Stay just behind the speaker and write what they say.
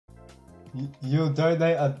You'll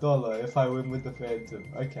donate $1 if I win with the Phantom.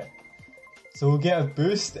 Okay. So we'll get a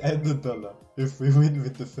boost and $1 if we win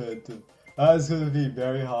with the Phantom. That is going to be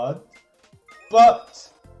very hard. But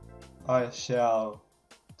I shall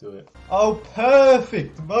do it. Oh,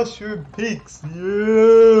 perfect! Mushroom Peaks! Yeah!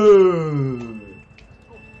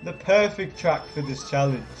 The perfect track for this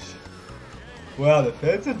challenge. Wow, the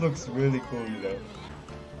Phantom looks really cool, you know.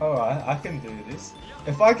 Alright, I can do this.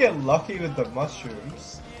 If I get lucky with the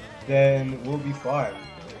mushrooms, then we'll be fine.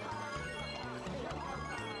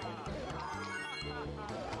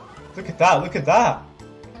 Look at that, look at that!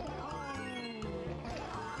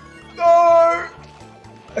 No!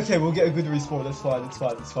 Okay, we'll get a good respawn, that's fine, that's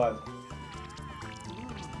fine, that's fine.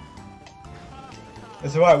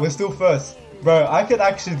 It's alright, we're still first. Bro, I can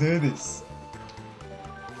actually do this.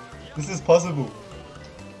 This is possible.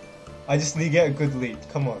 I just need to get a good lead,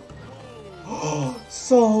 come on.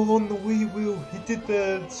 Soul on the Wii wheel, he did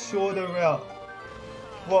the shorter route.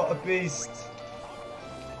 What a beast.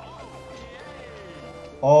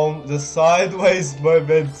 Oh, the sideways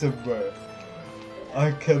momentum, bro.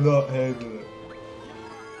 I cannot handle it.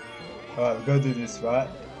 Alright, we're gonna do this, right?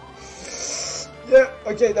 Yeah,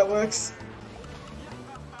 okay, that works.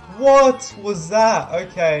 What was that?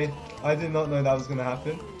 Okay, I did not know that was gonna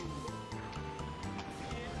happen.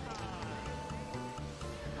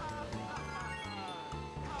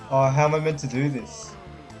 Oh, how am I meant to do this?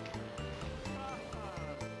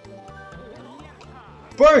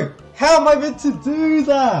 Bro, how am I meant to do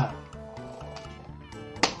that?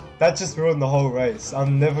 That just ruined the whole race.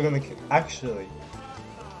 I'm never gonna... Actually,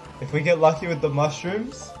 if we get lucky with the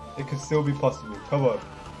mushrooms, it could still be possible. Come on.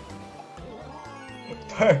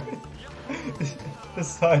 Bro, the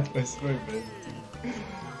sideways movement.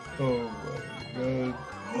 Oh my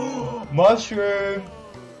god. Mushroom!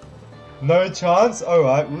 No chance?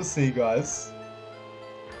 Alright, we'll see, guys.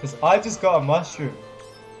 Because I just got a mushroom.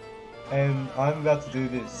 And I'm about to do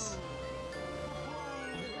this.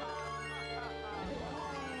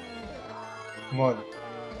 Come on.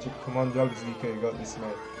 Come on, Jugs, Nico, you got this,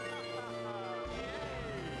 mate.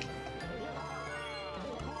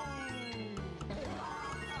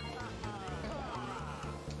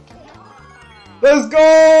 Let's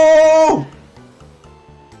go!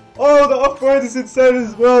 Oh, the off-road is insane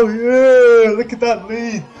as well. Yeah, look at that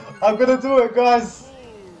lead. I'm gonna do it, guys.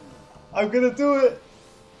 I'm gonna do it.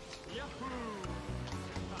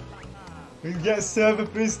 We can get a server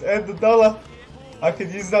boost and $1. I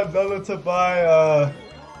can use that $1 to buy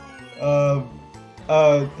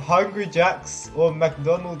Hungry Jack's or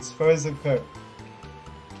McDonald's frozen Coke.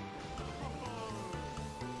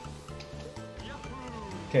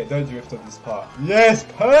 Okay, don't drift on this part. Yes,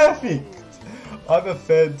 perfect! I'm a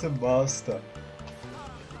Phantom master.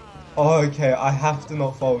 Oh, okay, I have to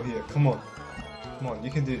not fall here. Come on. Come on, you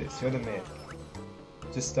can do this. You're the man.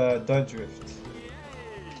 Just don't drift.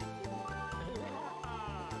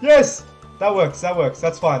 Yes! That works,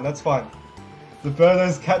 that's fine, that's fine. The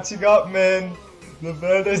Birdo's catching up, man. The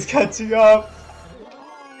Birdo's catching up.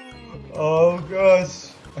 Oh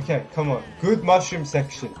gosh. Okay, come on. Good mushroom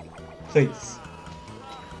section. Please.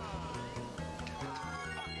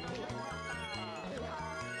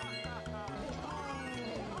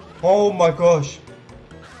 Oh my gosh.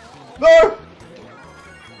 No!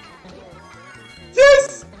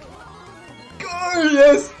 Yes! Go!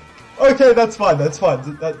 Yes! Okay, that's fine, that's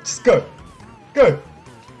fine. Just go. Go!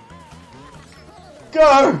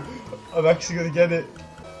 Go! I'm actually gonna get it.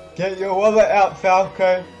 Get your wallet out,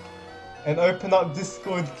 Falco. And open up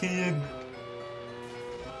Discord, key in.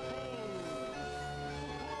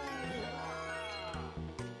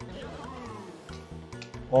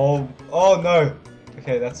 Oh no!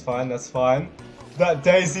 Okay, that's fine, that's fine. That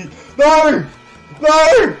Daisy... No!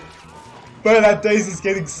 No! Bro, that Daisy's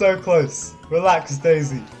getting so close. Relax,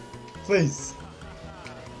 Daisy. Please.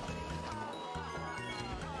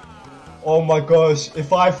 Oh my gosh,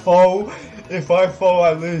 if I fall,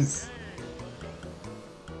 I lose.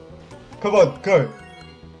 Come on, go.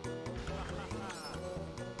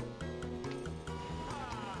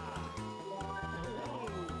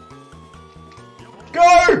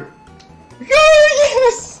 Go! Go!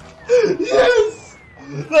 Yes! Yes!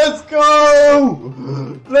 Let's go!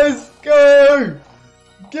 Let's go!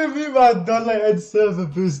 Give me my $1 and server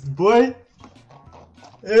boost, boy!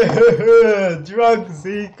 Yeah, Drunk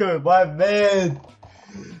Zico, my man!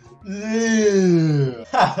 Yeah!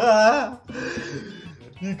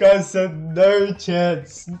 You guys said no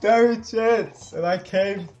chance, and I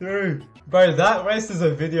came through. Bro, that race is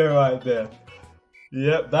a video right there.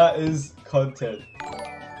 Yep, that is content.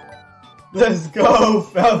 Let's go,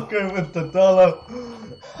 Falco with the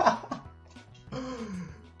 $1.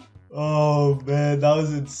 Oh man, that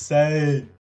was insane.